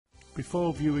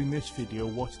Before viewing this video,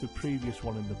 watch the previous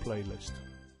one in the playlist.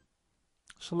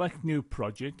 Select New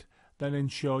Project, then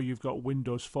ensure you've got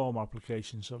Windows Form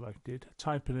Application selected,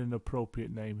 type in an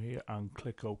appropriate name here and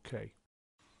click OK.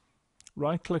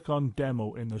 Right click on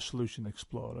Demo in the Solution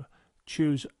Explorer,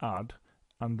 choose Add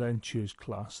and then choose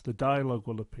Class. The dialog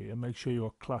will appear, make sure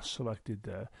your class selected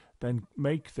there, then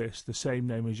make this the same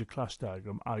name as your class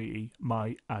diagram, i.e.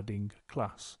 My Adding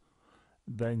Class.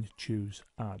 Then choose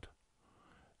Add.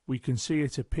 We can see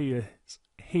it appear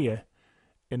here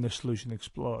in the Solution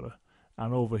Explorer,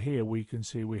 and over here we can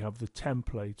see we have the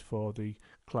template for the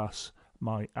class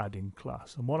My Adding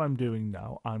Class. And what I'm doing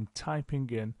now, I'm typing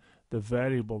in the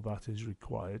variable that is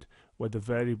required, where the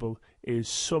variable is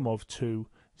sum of 2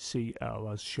 CL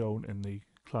as shown in the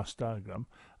class diagram,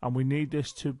 and we need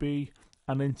this to be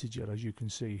an integer, as you can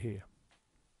see here.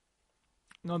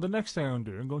 Now the next thing I'm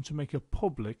doing, I'm going to make a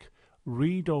public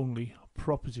read-only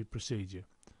property procedure,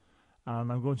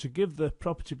 and I'm going to give the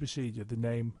property procedure the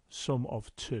name sum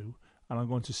of 2, and I'm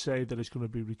going to say that it's going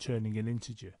to be returning an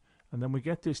integer. And then we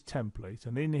get this template,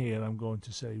 and in here I'm going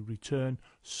to say return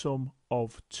sum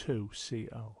of 2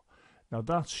 CL. Now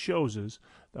that shows us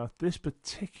that this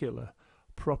particular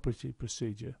property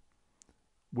procedure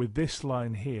with this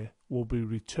line here will be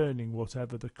returning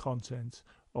whatever the content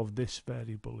of this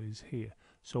variable is here.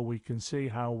 So we can see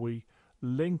how we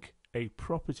link a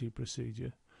property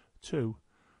procedure to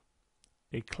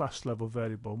a class level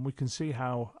variable, and we can see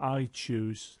how I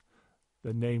choose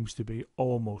the names to be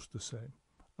almost the same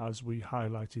as we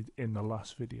highlighted in the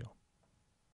last video.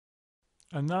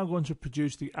 I'm now going to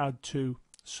produce the add2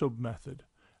 sub method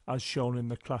as shown in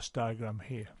the class diagram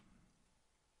here.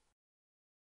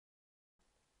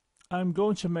 I'm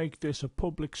going to make this a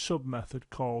public sub method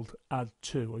called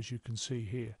add2, as you can see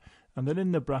here, and then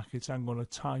in the brackets I'm going to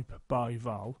type by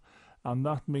val, and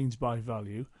that means by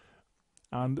value,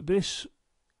 and this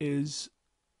is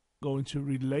going to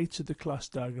relate to the class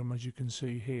diagram as you can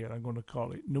see here. I'm going to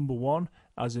call it number1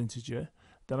 as integer,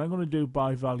 then I'm going to do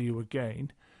by value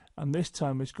again, and this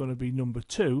time it's going to be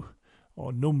number2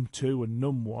 or num2 and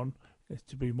num1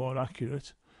 to be more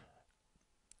accurate,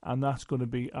 and that's going to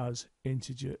be as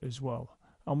integer as well.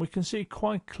 And we can see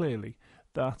quite clearly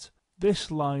that this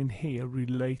line here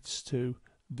relates to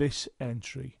this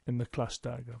entry in the class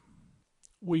diagram.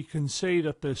 We can see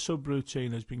that the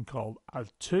subroutine has been called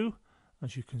add2,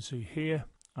 as you can see here,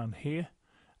 and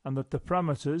that the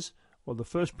parameters, well, the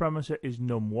first parameter is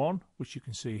num1, which you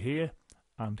can see here,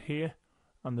 and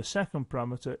the second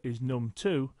parameter is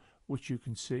num2, which you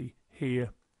can see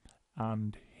here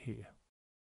and here.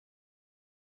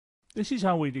 This is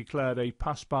how we declare a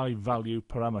pass by value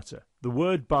parameter. The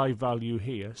word by value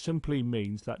here simply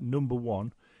means that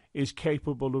number1 is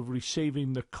capable of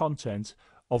receiving the content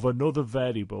of another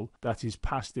variable that is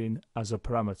passed in as a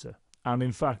parameter. And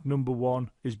in fact, number1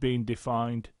 is being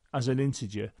defined as an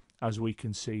integer, as we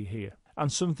can see here.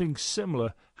 And something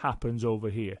similar happens over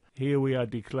here. Here we are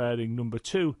declaring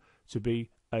number2 to be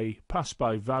a pass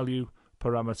by value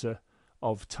parameter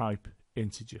of type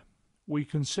integer. We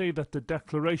can see that the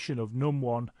declaration of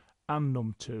num1 and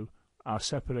num2 are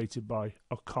separated by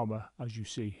a comma, as you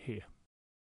see here.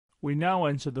 We now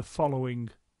enter the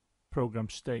following program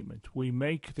statement. We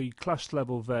make the class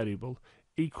level variable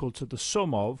equal to the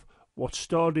sum of what's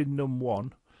stored in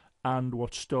num1 and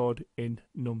what's stored in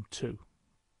num2.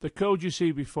 The code you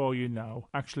see before you now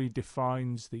actually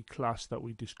defines the class that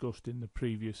we discussed in the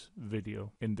previous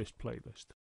video in this playlist.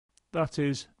 That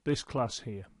is this class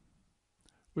here.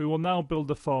 We will now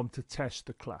build a form to test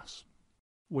the class.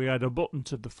 We add a button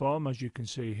to the form, as you can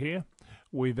see here.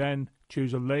 We then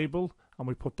choose a label and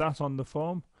we put that on the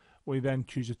form. We then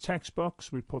choose a text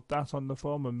box, we put that on the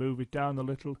form and move it down a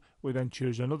little. We then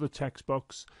choose another text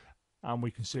box and we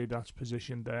can see that's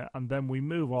positioned there, and then we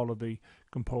move all of the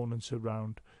components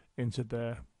around into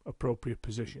their appropriate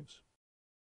positions.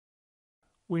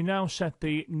 We now set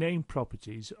the name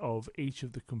properties of each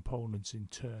of the components in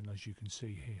turn, as you can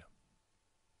see here.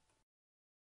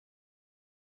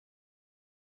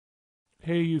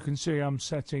 Here you can see I'm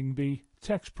setting the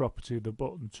text property of the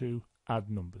button to add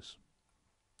numbers.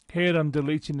 Here I'm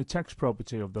deleting the text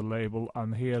property of the label,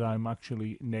 and here I'm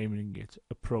actually naming it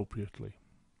appropriately.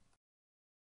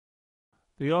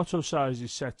 The auto size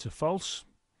is set to false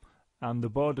and the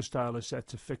border style is set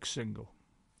to fixed single.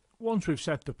 Once we've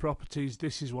set the properties,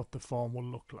 this is what the form will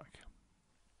look like.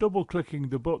 Double clicking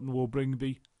the button will bring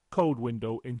the code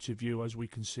window into view, as we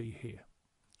can see here.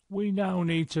 We now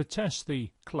need to test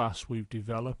the class we've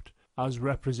developed as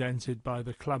represented by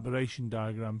the collaboration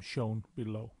diagram shown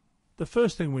below. The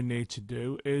first thing we need to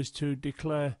do is to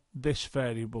declare this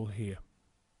variable here.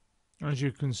 As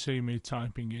you can see me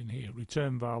typing in here,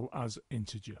 return val as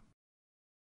integer.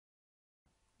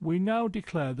 We now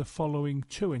declare the following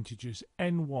two integers,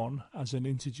 n1 as an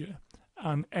integer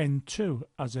and n2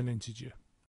 as an integer.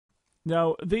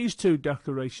 Now these two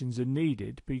declarations are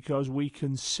needed because we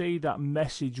can see that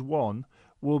message 1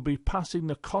 will be passing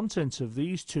the contents of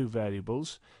these two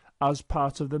variables as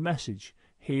part of the message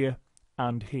here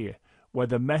and here, where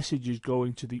the message is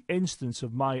going to the instance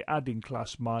of my adding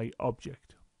class, my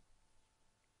object.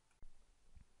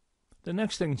 The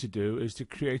next thing to do is to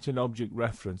create an object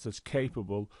reference that's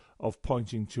capable of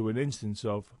pointing to an instance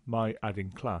of my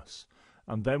adding class,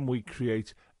 and then we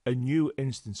create a new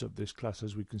instance of this class,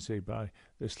 as we can see by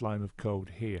this line of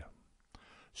code here.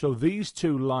 So these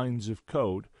two lines of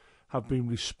code have been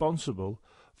responsible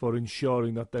for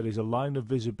ensuring that there is a line of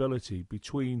visibility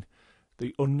between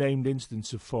the unnamed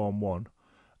instance of form 1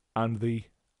 and the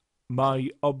my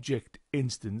object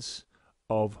instance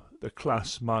of the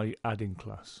class my adding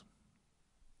class.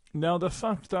 Now the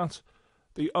fact that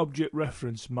the object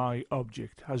reference my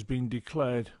object has been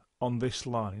declared on this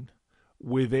line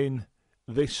within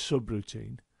this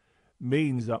subroutine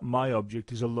means that my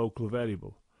object is a local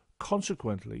variable.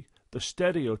 Consequently, the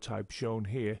stereotype shown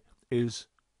here is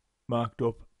marked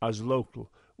up as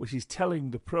local, which is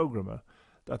telling the programmer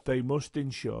that they must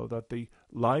ensure that the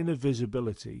line of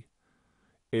visibility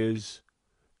is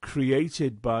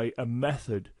created by a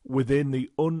method within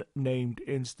the unnamed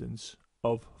instance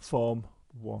of form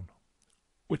 1,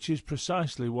 which is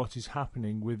precisely what is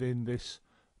happening within this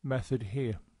method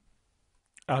here,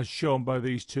 as shown by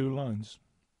these two lines.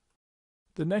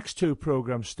 The next two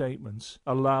program statements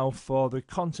allow for the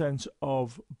content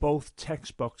of both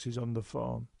text boxes on the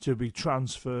form to be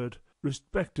transferred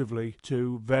respectively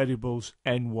to variables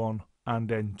n1 and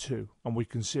n2, and we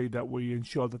can see that we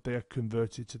ensure that they are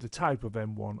converted to the type of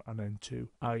n1 and n2,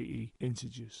 i.e.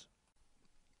 integers.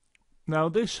 Now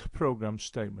this program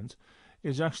statement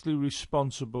is actually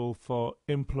responsible for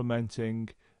implementing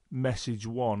message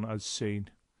 1 as seen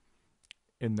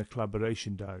in the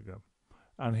collaboration diagram.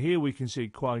 And here we can see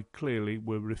quite clearly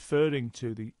we're referring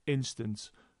to the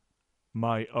instance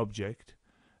my object,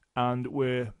 and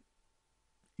we're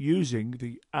using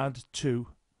the add2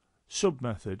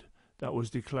 submethod that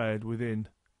was declared within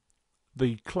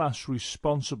the class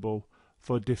responsible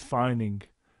for defining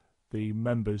the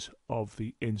members of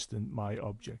the instant my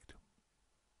object.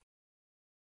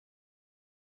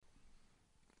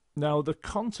 Now the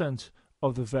content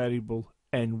of the variable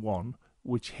n1,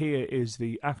 which here is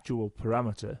the actual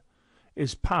parameter,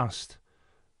 is passed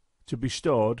to be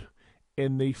stored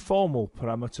in the formal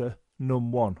parameter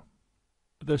num1.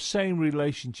 The same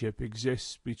relationship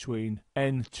exists between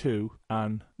n2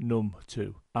 and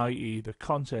num2, i.e. the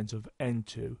content of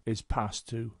n2 is passed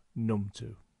to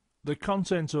num2. The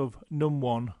content of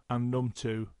num1 and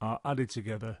num2 are added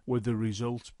together with the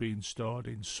result being stored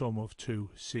in sum of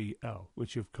 2cl,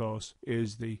 which of course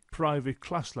is the private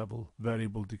class level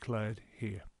variable declared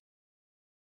here.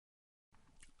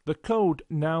 The code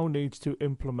now needs to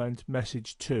implement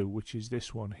message 2, which is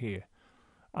this one here,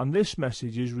 and this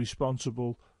message is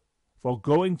responsible for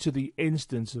going to the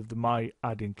instance of the my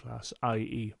adding class,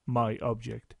 i.e. my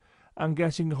object, and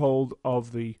getting hold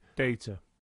of the data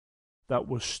that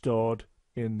was stored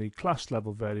in the class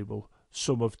level variable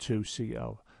sum of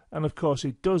 2cl, and of course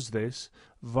it does this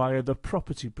via the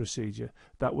property procedure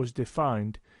that was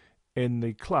defined in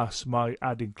the class my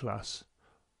adding class.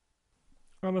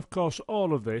 And of course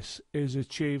all of this is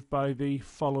achieved by the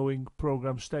following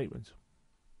program statement.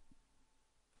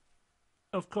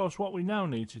 Of course what we now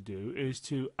need to do is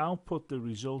to output the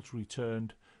result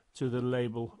returned to the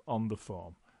label on the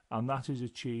form, and that is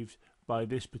achieved by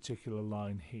this particular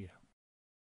line here.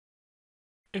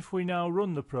 If we now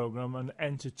run the program and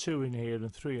enter 2 in here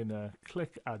and 3 in there,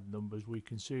 click add numbers, we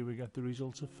can see we get the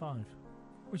result of 5,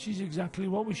 which is exactly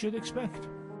what we should expect.